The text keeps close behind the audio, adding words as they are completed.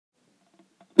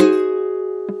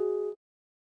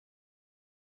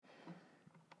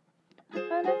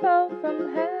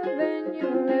from heaven, you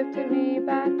lifted me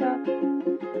back up.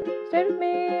 Stayed with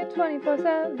me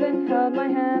 24/7, held my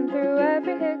hand through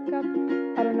every hiccup.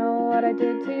 I don't know what I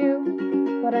did to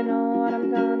you, but I know what I'm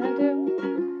gonna do.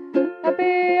 I'd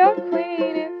be your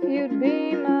queen if you'd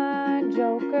be my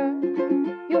joker.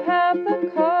 You have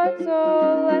the cards,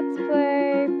 so let's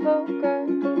play poker.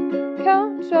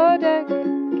 Count your deck,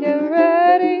 get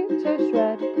ready to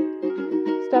shred.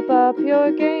 Step up your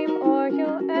game or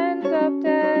you'll end up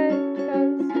dead.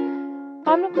 'Cause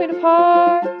I'm the queen of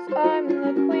hearts, I'm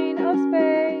the queen of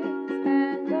spades,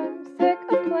 and I'm sick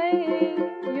of playing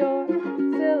your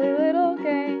silly little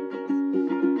games.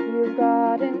 You've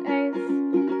got an ace,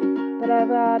 but I've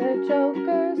got a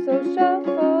joker, so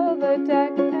shuffle the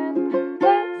deck and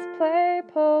let's play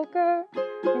poker.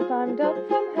 You climbed up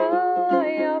from hell,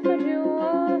 I offered you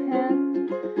a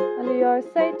hand under your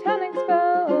satanic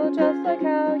spell, just like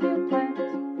how you planned.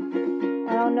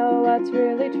 I don't know what's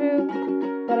really true,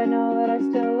 but I know that I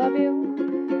still love you.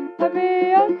 I'd be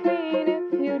your queen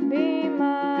if you'd be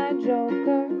my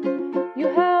joker. You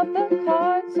have the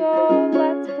cards, so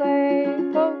let's play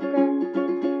poker.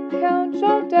 Count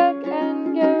your deck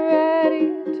and get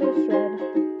ready to shred.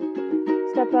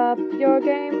 Step up your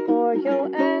game or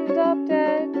you'll end up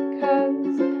dead.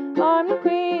 'Cause I'm the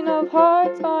queen of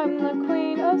hearts, I'm the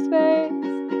queen of spades,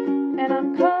 and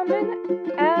I'm coming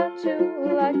at you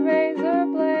like razor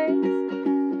blades.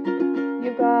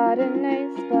 You got an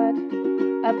ace, but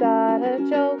I've got a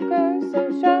joker, so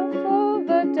shuffle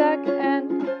the deck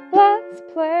and let's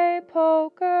play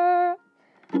poker.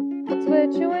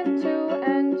 Split you in two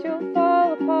and you'll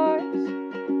fall apart.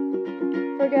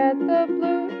 Forget the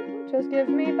blue, just give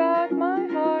me back my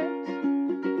heart.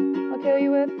 I'll kill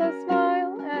you with a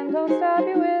smile and I'll stab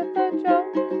you with a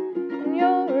joke, and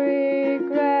you'll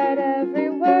regret every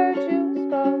word you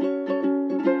spoke.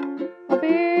 I'll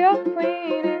be your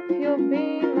queen if you'll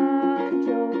be my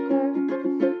joker.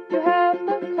 You have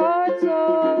the cards, so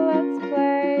let's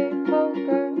play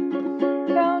poker.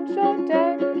 Count your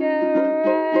deck, get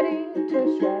ready to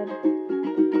shred.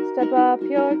 Step up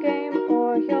your game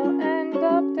or you'll end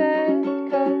up dead.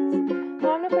 'Cause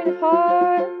I'm the queen of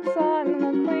hearts, I'm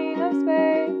the queen of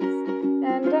spades,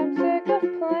 and I'm sick of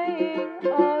playing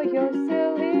all your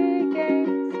silly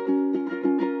games.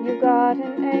 You got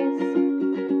an ace,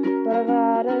 but I've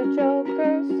got a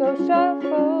joker, so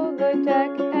shuffle the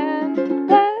deck and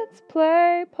let's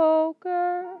play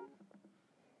poker.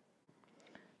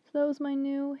 So that was my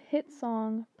new hit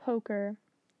song, Poker.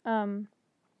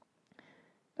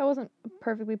 That wasn't a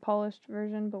perfectly polished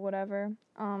version, but whatever.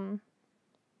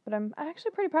 But I'm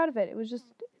actually pretty proud of it. It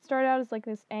started out as like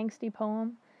this angsty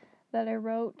poem that I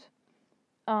wrote,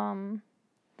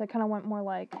 that kind of went more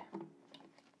like,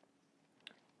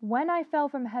 when I fell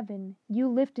from heaven, you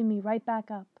lifted me right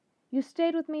back up. You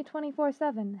stayed with me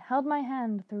 24/7, held my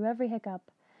hand through every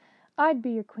hiccup. I'd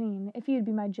be your queen if you'd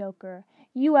be my joker.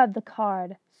 You have the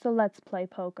card, so let's play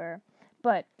poker.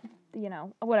 But,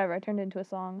 whatever, I turned it into a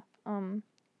song.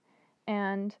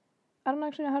 And I don't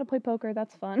actually know how to play poker,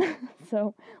 that's fun.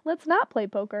 So, let's not play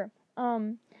poker.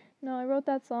 No, I wrote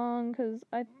that song because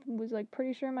I was,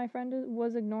 pretty sure my friend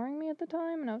was ignoring me at the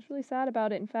time, and I was really sad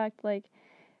about it. In fact, if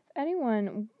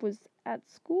anyone was at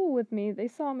school with me, they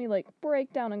saw me,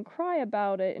 break down and cry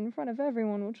about it in front of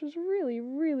everyone, which was really,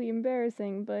 really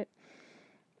embarrassing, but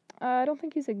I don't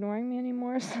think he's ignoring me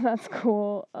anymore, so that's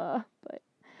cool. But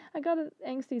I got an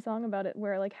angsty song about it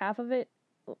where, half of it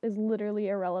is literally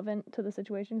irrelevant to the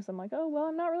situation, because I'm like, oh, well,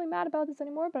 I'm not really mad about this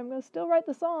anymore, but I'm going to still write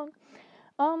the song.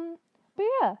 But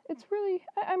yeah, it's really,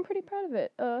 I'm pretty proud of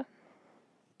it.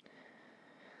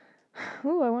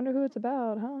 Ooh, I wonder who it's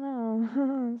about. I don't know.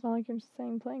 It's not like you're just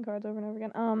saying playing cards over and over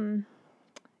again.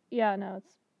 Yeah, no,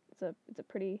 it's a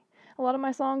pretty, a lot of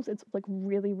my songs, it's,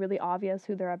 really, really obvious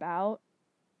who they're about.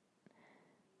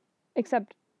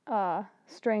 Except,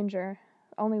 Stranger.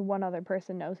 Only one other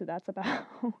person knows who that's about.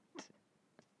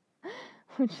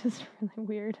 Which is really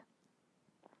weird.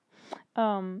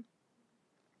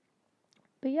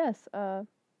 But yes,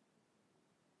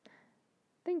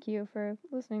 thank you for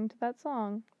listening to that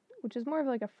song, which is more of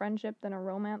a friendship than a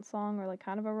romance song, or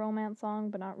kind of a romance song,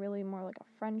 but not really, more like a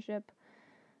friendship.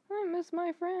 I miss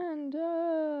my friend,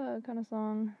 kind of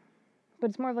song. But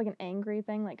it's more of an angry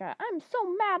thing, I'm so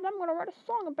mad, I'm gonna write a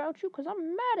song about you because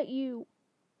I'm mad at you.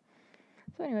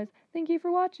 So anyways, thank you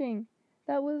for watching.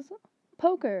 That was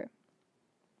Poker.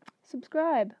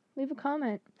 Subscribe, leave a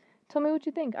comment, tell me what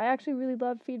you think. I actually really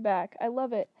love feedback. I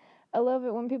love it. I love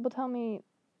it when people tell me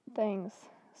things.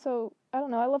 So, I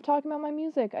don't know, I love talking about my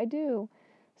music. I do.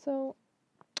 So,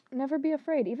 never be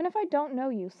afraid. Even if I don't know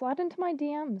you, slide into my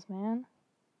DMs, man.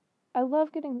 I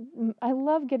love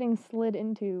getting slid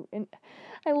into, and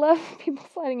I love people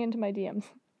sliding into my DMs.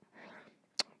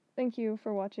 Thank you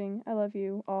for watching. I love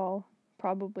you all,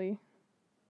 probably.